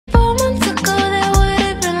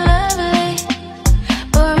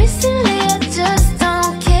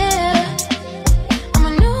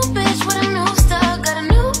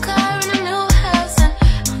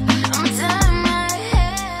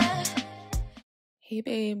Hey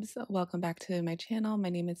babes, welcome back to my channel. My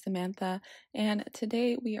name is Samantha, and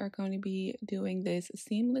today we are going to be doing this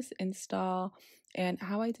seamless install and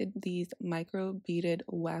how I did these micro beaded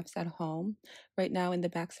wefts at home. Right now in the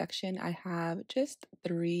back section I have just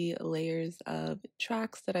 3 layers of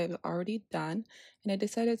tracks that I've already done, and I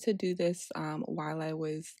decided to do this while I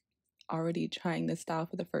was already trying this style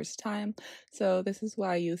for the first time. So this is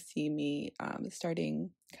why you see me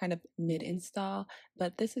starting kind of mid-install,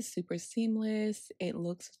 but this is super seamless. It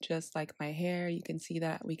looks just like my hair. You can see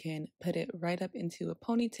that we can put it right up into a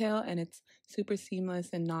ponytail, and it's super seamless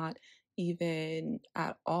and not even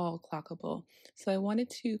at all clockable. So I wanted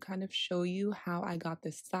to kind of show you how I got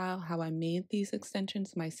this style, how I made these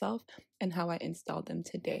extensions myself, and how I installed them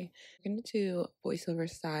today. I'm going to do voiceover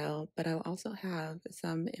style, but I'll also have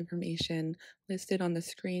some information listed on the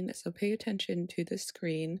screen, so pay attention to the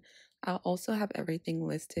screen. I'll also have everything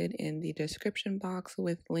listed in the description box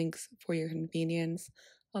with links for your convenience.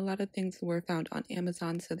 A lot of things were found on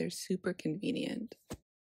Amazon, so they're super convenient.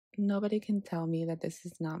 Nobody can tell me that this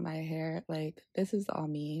is not my hair. Like, this is all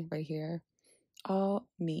me right here. All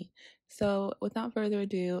me. So without further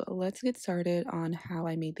ado, let's get started on how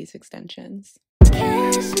I made these extensions.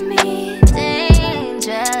 Kiss me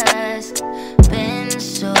dangerous, been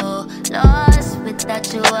so lost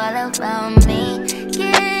without you all around me,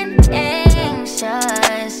 getting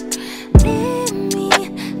anxious, leave me,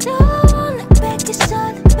 don't look back, it's all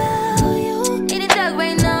about you. In the dark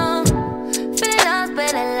right now, feeling lost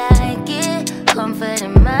but I like it, comfort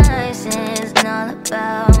in my sins, and all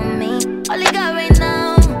about me. All you got right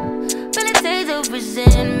now, feeling taste of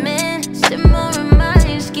resentment, simmering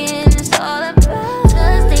my skin, it's all about.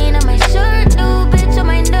 Stain on my shirt, new bitch on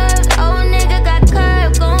my nerves. Old nigga got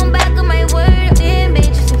curved, going back on my word. Damn bitch,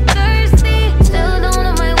 you so thirsty. Still don't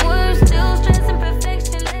know my words, still stressing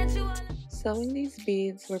perfection. Let you on. Sewing these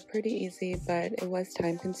beads were pretty easy, but it was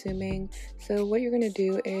time consuming. So what you're going to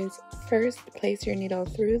do is first place your needle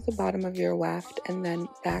through the bottom of your weft and then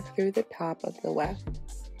back through the top of the weft.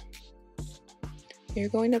 You're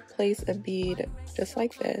going to place a bead just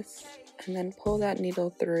like this, and then pull that needle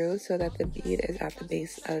through so that the bead is at the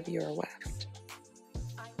base of your weft.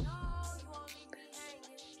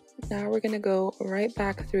 Now we're going to go right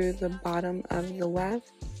back through the bottom of the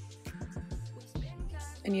weft,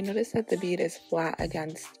 and you notice that the bead is flat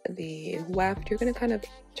against the weft. You're going to kind of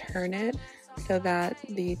turn it so that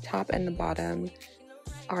the top and the bottom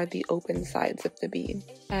are the open sides of the bead.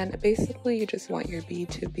 And basically you just want your bead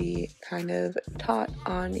to be kind of taut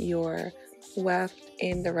on your weft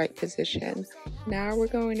in the right position. Now we're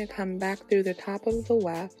going to come back through the top of the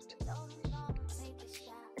weft.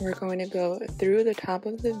 We're going to go through the top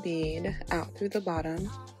of the bead, out through the bottom,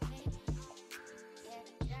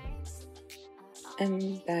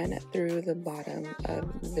 and then through the bottom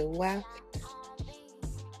of the weft.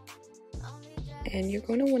 And you're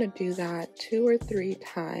going to want to do that 2 or 3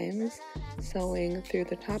 times, sewing through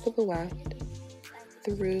the top of the weft,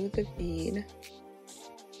 through the bead,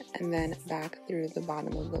 and then back through the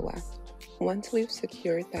bottom of the weft. Once we've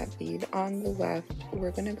secured that bead on the weft,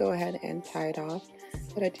 we're going to go ahead and tie it off.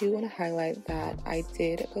 But I do want to highlight that I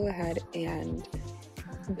did go ahead and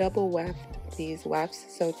double weft these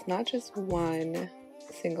wefts, so it's not just one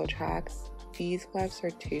single track. These wefts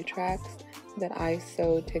are 2 tracks that I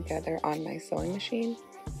sewed together on my sewing machine,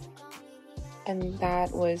 and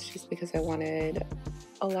that was just because I wanted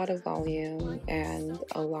a lot of volume and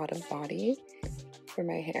a lot of body for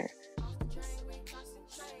my hair.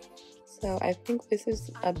 So I think this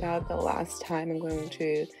is about the last time I'm going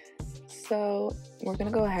to sew. We're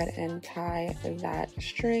going to go ahead and tie that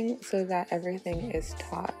string so that everything is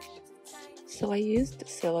taut. So I used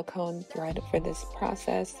silicone thread for this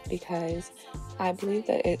process because I believe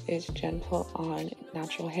that it is gentle on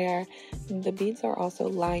natural hair. The beads are also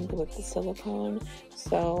lined with the silicone,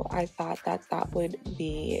 so I thought that that would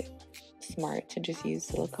be smart to just use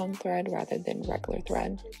silicone thread rather than regular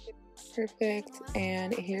thread. Perfect.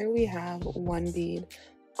 And here we have 1 bead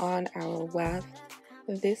on our weft.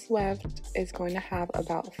 This weft is going to have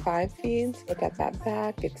about 5 beads. Look at that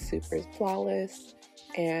back, it's super flawless.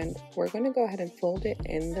 And we're going to go ahead and fold it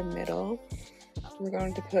in the middle. We're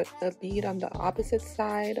going to put a bead on the opposite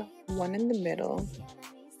side, 1 in the middle,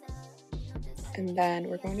 and then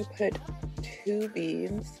we're going to put 2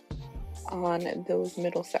 beads on those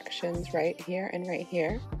middle sections right here and right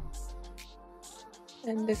here.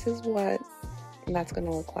 And this is what that's going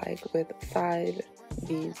to look like with 5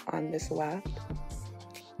 beads on this weft.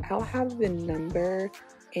 I'll have the number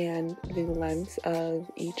and the length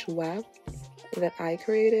of each weft that I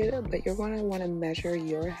created, but you're going to want to measure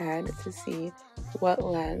your head to see what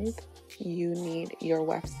length you need your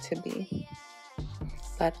wefts to be.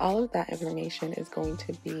 but all of that information is going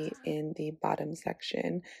to be in the bottom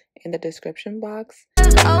section in the description box.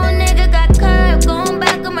 Oh, nigga got curved, going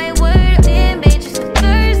back on my word. Damn, bitch, so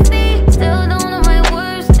thirsty. Still don't know my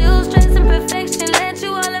words, still stressing perfection. Let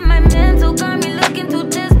you all in my mental, got me looking too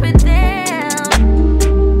desperate. Damn,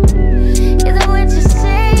 is that what you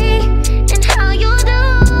say? And how you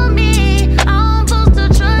do me? I'm supposed to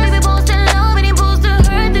trust, we supposed to love, and supposed to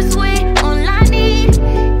hurt this way. All I need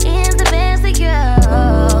is the best of you.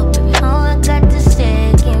 Baby, all I got to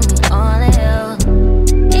say, give me all the help.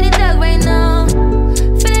 In the dark right now,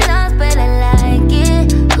 feeling lost, but I like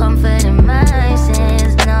it. Comfort in my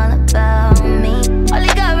sense, and all about me. All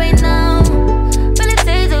I got right now, really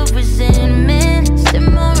taste of resentment.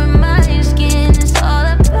 Simmer in my skin, it's all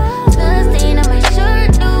about the stain on my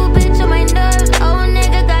shirt, new bitch on my nerves. Oh,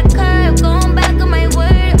 nigga got curved, going back on my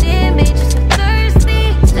word. Damn, bitch, so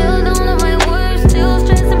thirsty. Still don't know my words, still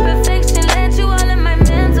stressing perfection. Let you all in my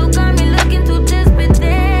mental, got me looking too desperate.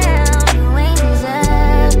 Damn, you ain't deserve.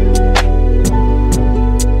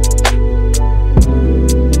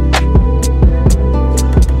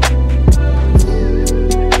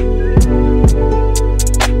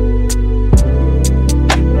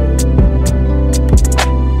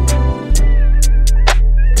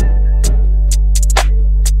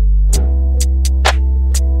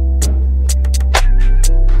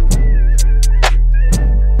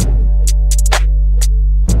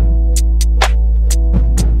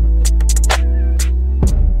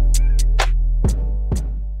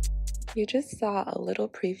 You just saw a little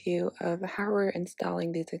preview of how we're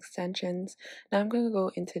installing these extensions. Now I'm going to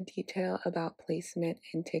go into detail about placement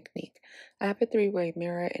and technique. I have a 3-way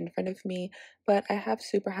mirror in front of me, but I have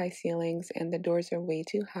super high ceilings and the doors are way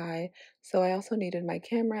too high, so I also needed my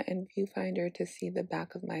camera and viewfinder to see the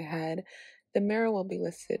back of my head. The mirror will be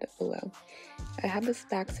listed below. I have this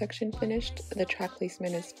back section finished. The track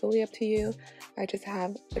placement is fully up to you. I just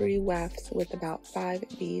have 3 wefts with about 5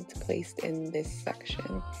 beads placed in this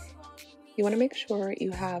section. You want to make sure you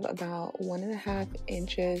have about 1.5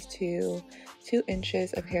 inches to 2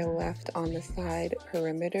 inches of hair left on the side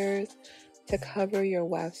perimeters to cover your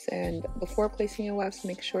wefts, and before placing your wefts,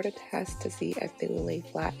 make sure to test to see if they will lay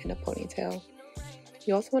flat in a ponytail.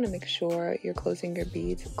 You also want to make sure you're closing your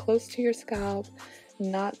beads close to your scalp,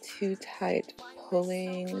 not too tight,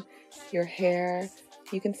 pulling your hair.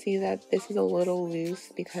 You can see that this is a little loose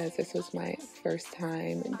because this was my first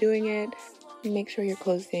time doing it. Make sure you're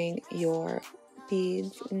closing your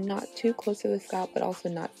beads not too close to the scalp, but also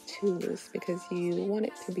not too loose because you want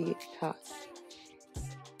it to be taut.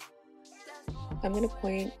 I'm going to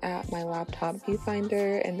point at my laptop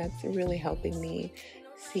viewfinder, and that's really helping me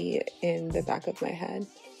see in the back of my head.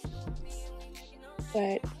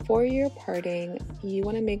 But for your parting, you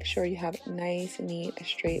want to make sure you have nice, neat,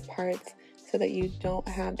 straight parts so that you don't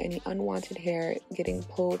have any unwanted hair getting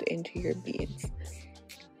pulled into your beads.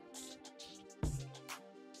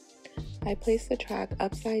 I place the track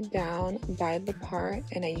upside down by the part,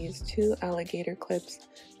 and I use 2 alligator clips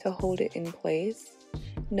to hold it in place.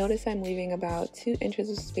 Notice I'm leaving about 2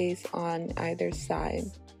 inches of space on either side.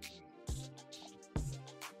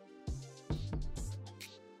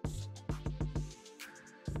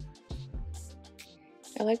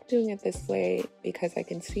 I like doing it this way because I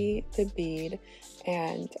can see the bead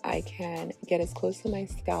and I can get as close to my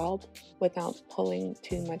scalp without pulling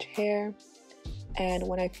too much hair. And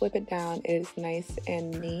when I flip it down, it is nice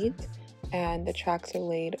and neat, and the tracks are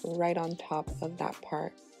laid right on top of that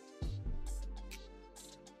part.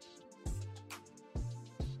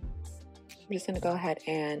 I'm just going to go ahead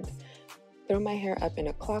and throw my hair up in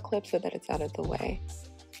a claw clip so that it's out of the way.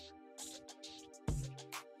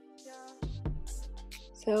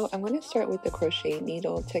 So I'm going to start with the crochet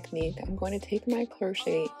needle technique. I'm going to take my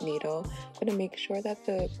crochet needle, I'm going to make sure that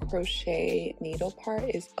the crochet needle part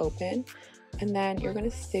is open, and then you're going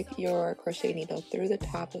to stick your crochet needle through the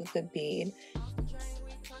top of the bead.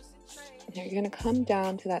 Now you're going to come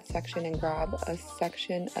down to that section and grab a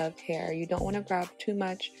section of hair. You don't want to grab too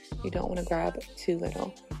much, you don't want to grab too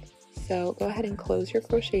little. So go ahead and close your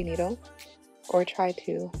crochet needle, or try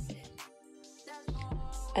to.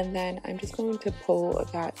 And then I'm just going to pull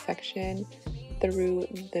that section through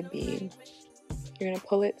the bead. You're going to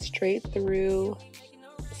pull it straight through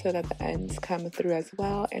so that the ends come through as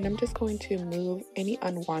well. And I'm just going to move any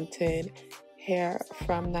unwanted hair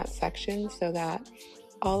from that section so that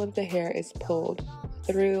all of the hair is pulled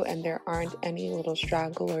through and there aren't any little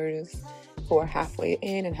stragglers who are halfway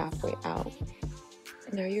in and halfway out.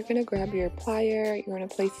 Now you're going to grab your plier, you're going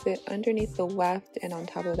to place it underneath the weft and on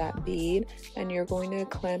top of that bead, and you're going to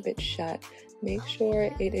clamp it shut. Make sure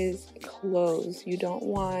it is closed. You don't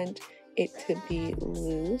want it to be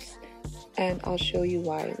loose, and I'll show you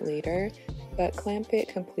why later, but clamp it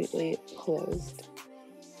completely closed.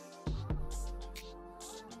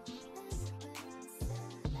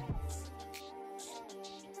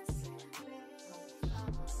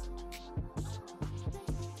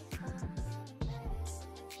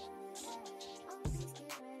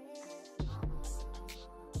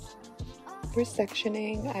 For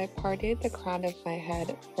sectioning, I parted the crown of my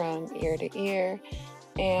head from ear to ear,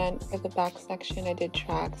 and for the back section I did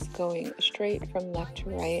tracks going straight from left to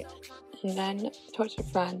right, and then towards the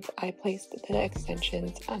front I placed the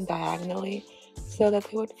extensions diagonally so that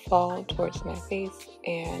they would fall towards my face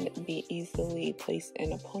and be easily placed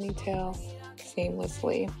in a ponytail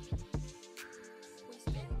seamlessly.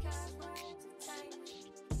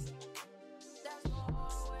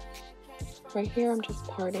 Right here, I'm just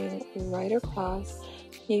parting right across.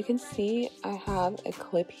 You can see I have a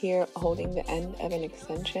clip here holding the end of an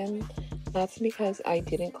extension. That's because I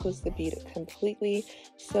didn't close the bead completely,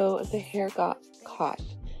 so the hair got caught.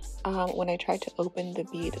 When I tried to open the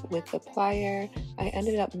bead with the plier, I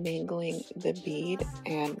ended up mangling the bead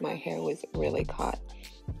and my hair was really caught.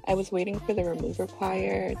 I was waiting for the remover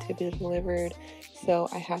plier to be delivered, so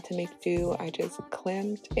I had to make do. I just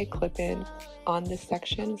clamped a clip-in on this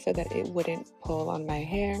section so that it wouldn't pull on my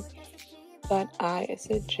hair, but I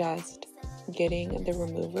suggest getting the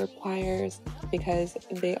remover pliers because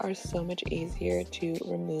they are so much easier to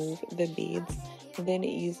remove the beads than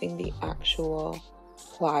using the actual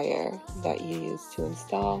plier that you use to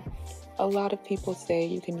install. A lot of people say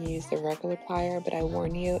you can use the regular plier, but I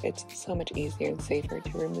warn you, it's so much easier and safer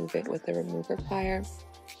to remove it with the remover plier.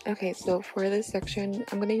 Okay, so for this section,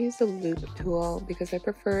 I'm going to use the loop tool because I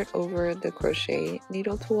prefer it over the crochet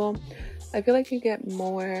needle tool. I feel like you get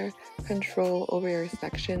more control over your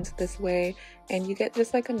sections this way, and you get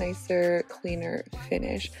just like a nicer, cleaner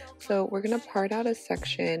finish. So we're going to part out a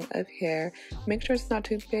section of hair. Make sure it's not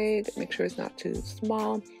too big, make sure it's not too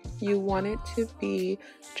small. You want it to be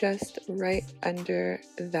just right under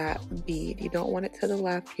that bead. You don't want it to the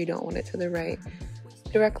left, you don't want it to the right.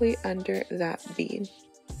 Directly under that bead.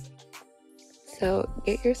 So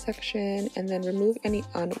get your section and then remove any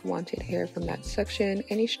unwanted hair from that section,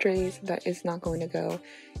 any strays that is not going to go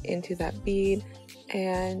into that bead.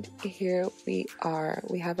 And here we are,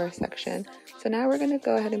 we have our section. So now we're going to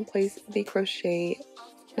go ahead and place the crochet,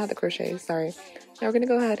 not the crochet, sorry. Now we're going to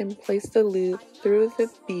go ahead and place the loop through the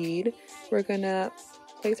bead. We're going to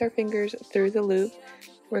place our fingers through the loop.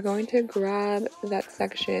 We're going to grab that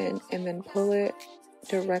section and then pull it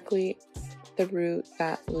directly through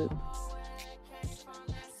that loop.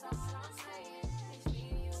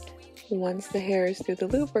 Once the hair is through the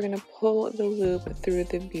loop, we're going to pull the loop through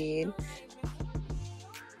the bead.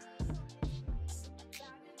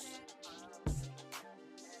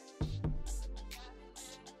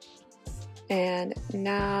 And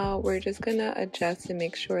now we're just going to adjust and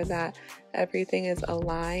make sure that everything is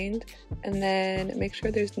aligned, and then make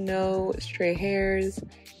sure there's no stray hairs.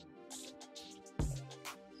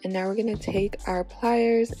 And now we're going to take our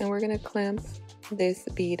pliers and we're going to clamp this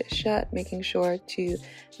bead shut, making sure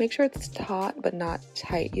it's taut but not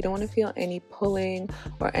tight. You don't want to feel any pulling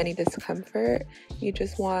or any discomfort. You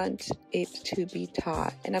just want it to be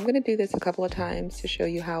taut. And I'm going to do this a couple of times to show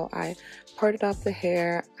you how I parted off the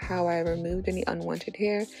hair, how I removed any unwanted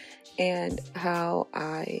hair, and how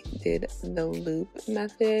I did the loop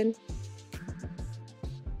method.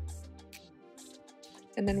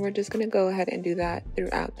 And then we're just going to go ahead and do that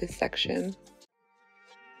throughout this section.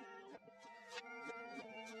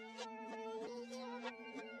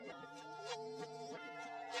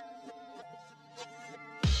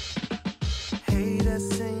 Hey, that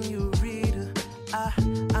senorita,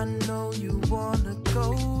 I know you wanna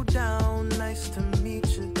go down. Nice to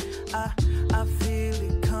meet you. I feel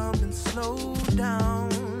it coming. Slow down.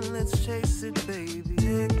 Let's chase it, baby.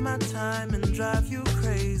 Take my time and drive you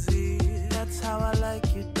crazy. That's how I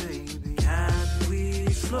like it, baby. Can we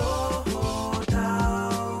slow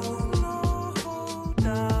down? Slow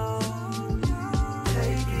down.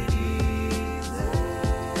 Take it easy.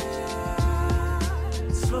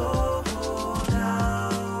 Slow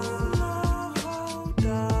down.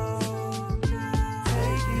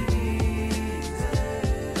 Take it easy.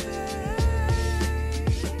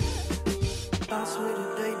 Bounce with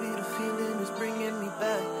it, baby. The feeling is bringing me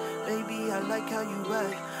back. Baby, I like how you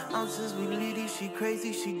act. Ounces we lady, she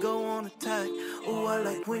crazy, she go on attack. Oh, I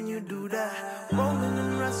like when you do that. Rolling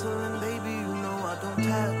and wrestling, baby, you know I don't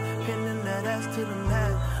tap. Pinning that ass to the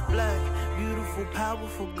mat. Black, beautiful.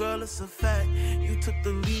 Powerful girl, it's a fact. You took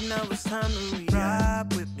the lead, now it's time to react.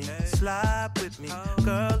 Ride with me, slide with me.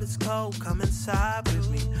 Girl, it's cold, come inside with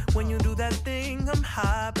me. When you do that thing, I'm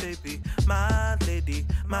high, baby. My lady,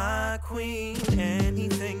 my queen.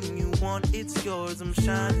 Anything you want, it's yours. I'm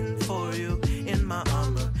shining for you in my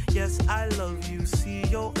armor. Yes, I love you. See,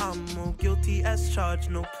 yo, I'm more guilty as charged.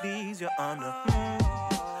 No, please, your honor.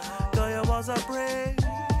 Girl, your walls are brave.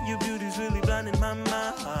 Your beauty's really blinding my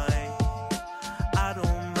mind. I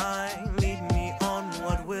don't mind, lead me on,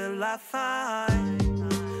 what will I find?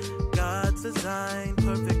 God's design,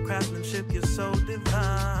 perfect craftsmanship, you're so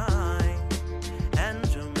divine. And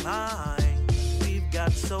you're mine, we've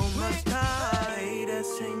got so much time. Hey there,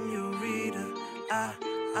 senorita,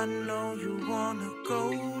 I know you wanna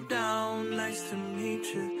go down. Nice to meet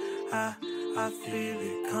you, I feel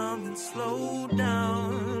it coming, slow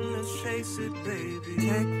down. Let's chase it, baby.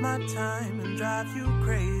 Take my time and drive you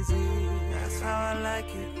crazy. That's how I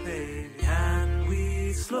like it, baby. Can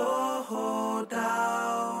we slow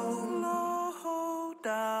down? Slow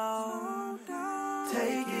down.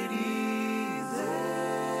 Take it easy.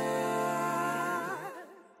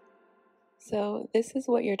 So this is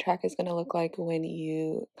what your track is going to look like when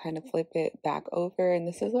you kind of flip it back over. And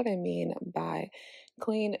this is what I mean by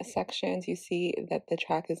clean sections. You see that the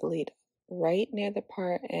track is laid right near the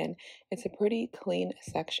part and it's a pretty clean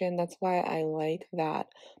section. That's why I like that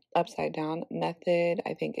upside down method.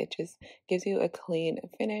 I think it just gives you a clean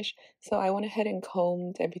finish. So I went ahead and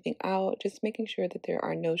combed everything out, just making sure that there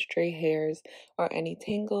are no stray hairs or any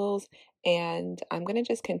tangles. And I'm going to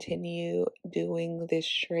just continue doing the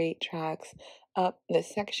straight tracks up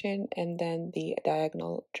this section and then the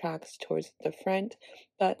diagonal tracks towards the front.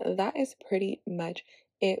 But that is pretty much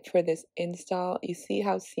it for this install. You see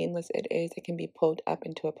how seamless it is. It can be pulled up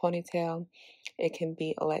into a ponytail, it can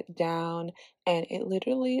be let down, and it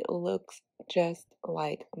literally looks just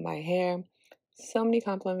like my hair. So many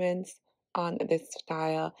compliments on this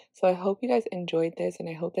style. So I hope you guys enjoyed this, and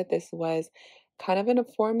I hope that this was kind of an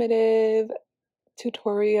informative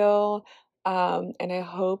tutorial, and I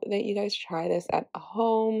hope that you guys try this at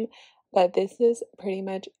home. But this is pretty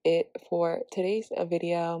much it for today's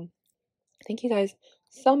video. Thank you guys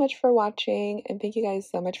so much for watching, and thank you guys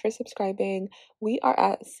so much for subscribing. We are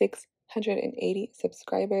at 680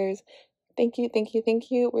 subscribers. Thank you, thank you,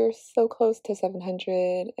 thank you. We're so close to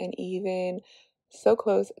 700 and even so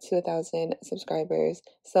close to 1,000 subscribers.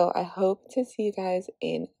 So I hope to see you guys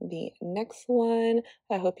in the next one.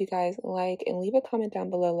 I hope you guys like, and leave a comment down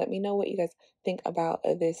below. Let me know what you guys think about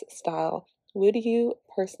this style. Would you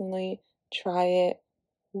personally try it?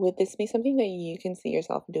 Would this be something that you can see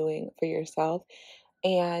yourself doing for yourself?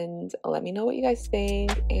 And let me know what you guys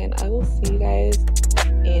think, and I will see you guys